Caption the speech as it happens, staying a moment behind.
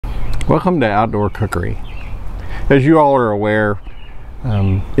Welcome to Outdoor Cookery. As you all are aware,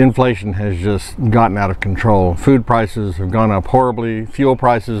 inflation has just gotten out of control. Food prices have gone up horribly, fuel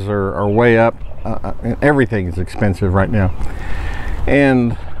prices are way up, everything is expensive right now.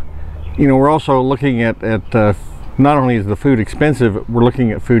 And you know, we're also looking at not only is the food expensive, we're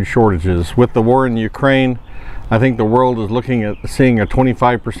looking at food shortages. With the war in Ukraine, I think the world is looking at seeing a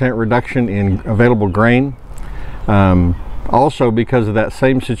 25% reduction in available grain. Also, because of that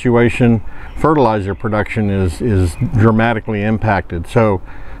same situation, fertilizer production is dramatically impacted. So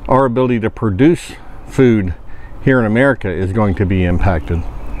our ability to produce food here in America is going to be impacted.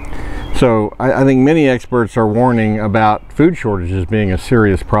 So I think many experts are warning about food shortages being a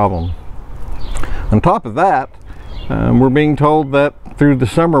serious problem. On top of that, we're being told that through the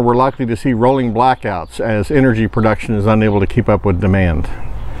summer we're likely to see rolling blackouts as energy production is unable to keep up with demand.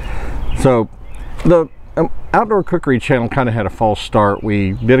 So the Outdoor Cookery channel kind of had a false start.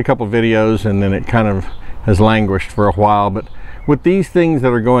 We did a couple videos and then it kind of has languished for a while, but with these things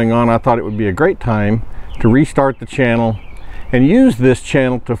that are going on, I thought it would be a great time to restart the channel and use this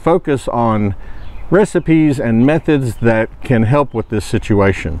channel to focus on recipes and methods that can help with this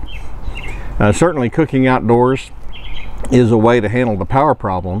situation. Certainly cooking outdoors is a way to handle the power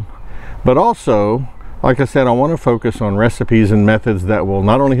problem, but also, like I said, I want to focus on recipes and methods that will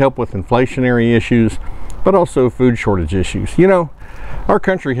not only help with inflationary issues, but also food shortage issues. You know, our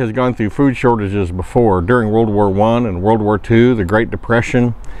country has gone through food shortages before. During World War I and World War II, the Great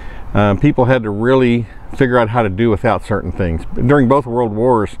Depression, people had to really figure out how to do without certain things. During both World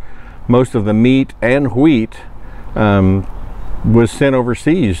Wars, most of the meat and wheat was sent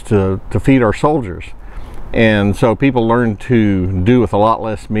overseas to feed our soldiers. And so people learned to do with a lot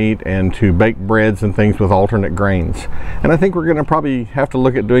less meat and to bake breads and things with alternate grains. And I think we're going to probably have to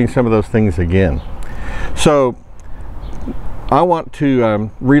look at doing some of those things again. So I want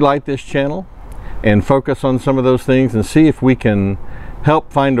to relight this channel and focus on some of those things and see if we can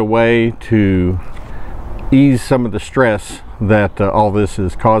help find a way to ease some of the stress that all this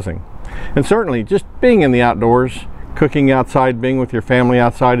is causing. And certainly just being in the outdoors, cooking outside, being with your family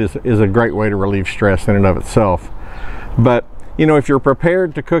outside is a great way to relieve stress in and of itself. But you know, if you're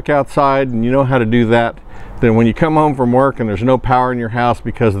prepared to cook outside and you know how to do that, then when you come home from work and there's no power in your house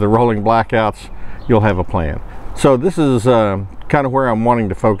because of the rolling blackouts, you'll have a plan. So this is kind of where I'm wanting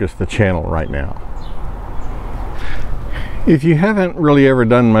to focus the channel right now. If you haven't really ever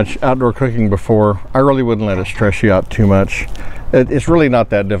done much outdoor cooking before, I really wouldn't let it stress you out too much. It's really not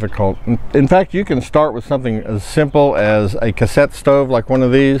that difficult. In fact, you can start with something as simple as a cassette stove like one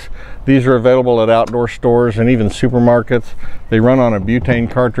of these. These are available at outdoor stores and even supermarkets. They run on a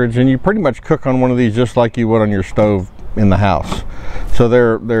butane cartridge and you pretty much cook on one of these just like you would on your stove in the house. So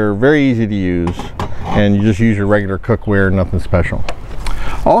they're very easy to use and you just use your regular cookware, nothing special.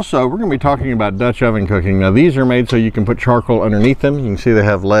 Also, we're going to be talking about Dutch oven cooking. Now these are made so you can put charcoal underneath them. You can see they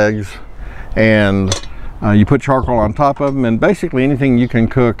have legs, and you put charcoal on top of them, and basically anything you can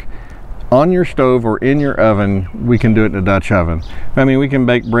cook on your stove or in your oven, we can do it in a Dutch oven. I mean, we can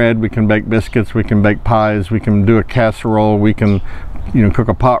bake bread, we can bake biscuits, we can bake pies, we can do a casserole, we can, you know, cook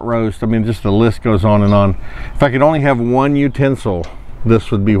a pot roast. I mean, just the list goes on and on. If I could only have one utensil, this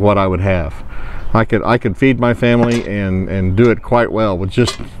would be what I would have. I could feed my family and do it quite well with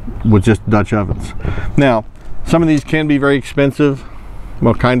just Dutch ovens. Now, some of these can be very expensive,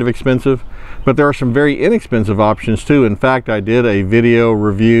 well, kind of expensive, but there are some very inexpensive options too. In fact, I did a video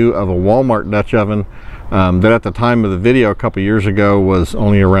review of a Walmart Dutch oven that at the time of the video a couple years ago was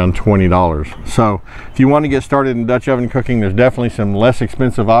only around $20. So if you want to get started in Dutch oven cooking, there's definitely some less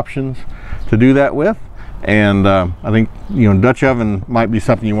expensive options to do that with. And I think, you know, Dutch oven might be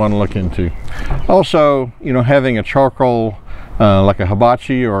something you want to look into. Also, you know, having a charcoal like a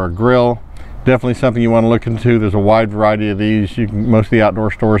hibachi or a grill, definitely something you want to look into. There's a wide variety of these. Most of the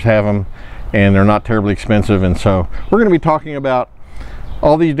outdoor stores have them, and they're not terribly expensive. And so we're going to be talking about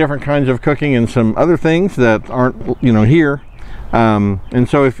all these different kinds of cooking and some other things that aren't, you know, here. And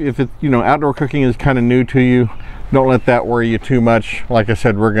so if it's, you know, outdoor cooking is kind of new to you, don't let that worry you too much. Like I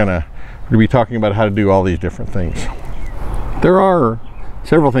said, we're going to be talking about how to do all these different things. There are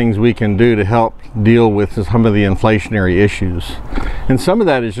several things we can do to help deal with some of the inflationary issues. And some of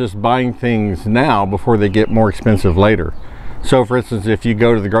that is just buying things now before they get more expensive later. So for instance, if you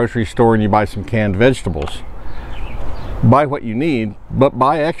go to the grocery store and you buy some canned vegetables, buy what you need, but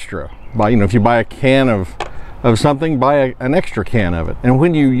buy extra. You know, if you buy a can of something, buy an extra can of it. And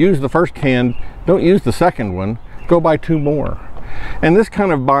when you use the first can, don't use the second one, go buy 2 more. And this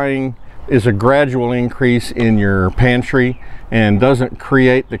kind of buying is a gradual increase in your pantry and doesn't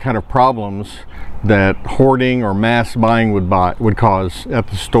create the kind of problems that hoarding or mass buying would cause at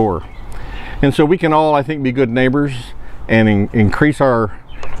the store. And so we can all, I think, be good neighbors and increase our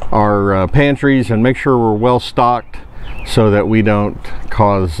pantries and make sure we're well stocked so that we don't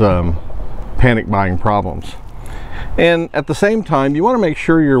cause panic buying problems. And at the same time, you want to make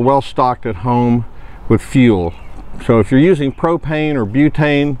sure you're well stocked at home with fuel. So if you're using propane or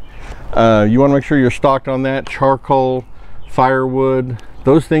butane, you want to make sure you're stocked on that. Charcoal, firewood,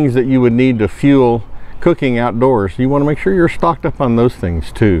 those things that you would need to fuel cooking outdoors, you want to make sure you're stocked up on those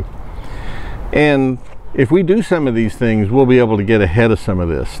things too. And if we do some of these things, we'll be able to get ahead of some of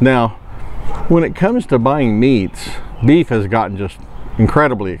this. Now, when it comes to buying meats, beef has gotten just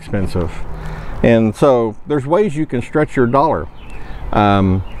incredibly expensive. And so there's ways you can stretch your dollar.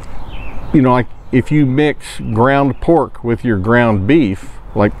 You know, like if you mix ground pork with your ground beef,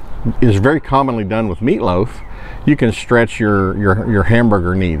 like is very commonly done with meatloaf, you can stretch your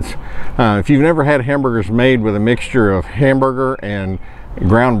hamburger needs. If you've never had hamburgers made with a mixture of hamburger and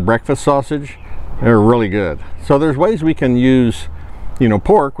ground breakfast sausage, they're really good. So there's ways we can use, you know,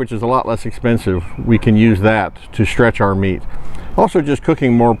 pork, which is a lot less expensive. We can use that to stretch our meat. Also, just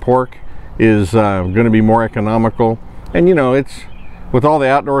cooking more pork is going to be more economical. And you know, it's with all the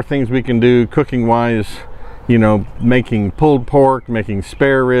outdoor things we can do cooking wise, you know, making pulled pork, making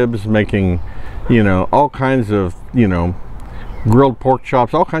spare ribs, making, you know, all kinds of, you know, grilled pork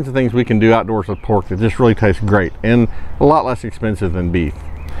chops, all kinds of things we can do outdoors with pork that just really tastes great and a lot less expensive than beef.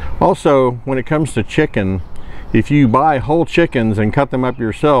 Also, when it comes to chicken, if you buy whole chickens and cut them up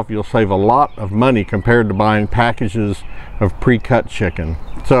yourself, you'll save a lot of money compared to buying packages of pre-cut chicken.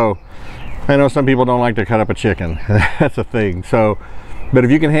 So I know some people don't like to cut up a chicken. That's a thing. So, but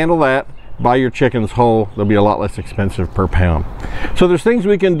if you can handle that, buy your chickens whole. They'll be a lot less expensive per pound. So there's things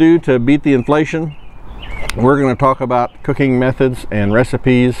we can do to beat the inflation. We're going to talk about cooking methods and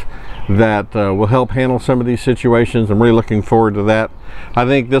recipes that will help handle some of these situations. I'm really looking forward to that. I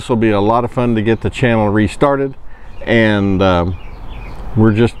think this will be a lot of fun to get the channel restarted, and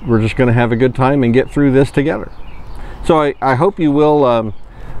we're just going to have a good time and get through this together. So I hope you will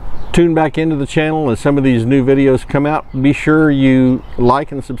tune back into the channel as some of these new videos come out. Be sure you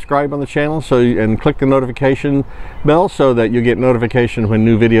like and subscribe on the channel, and click the notification bell so that you get notification when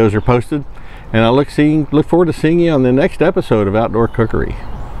new videos are posted. And I look forward to seeing you on the next episode of Outdoor Cookery.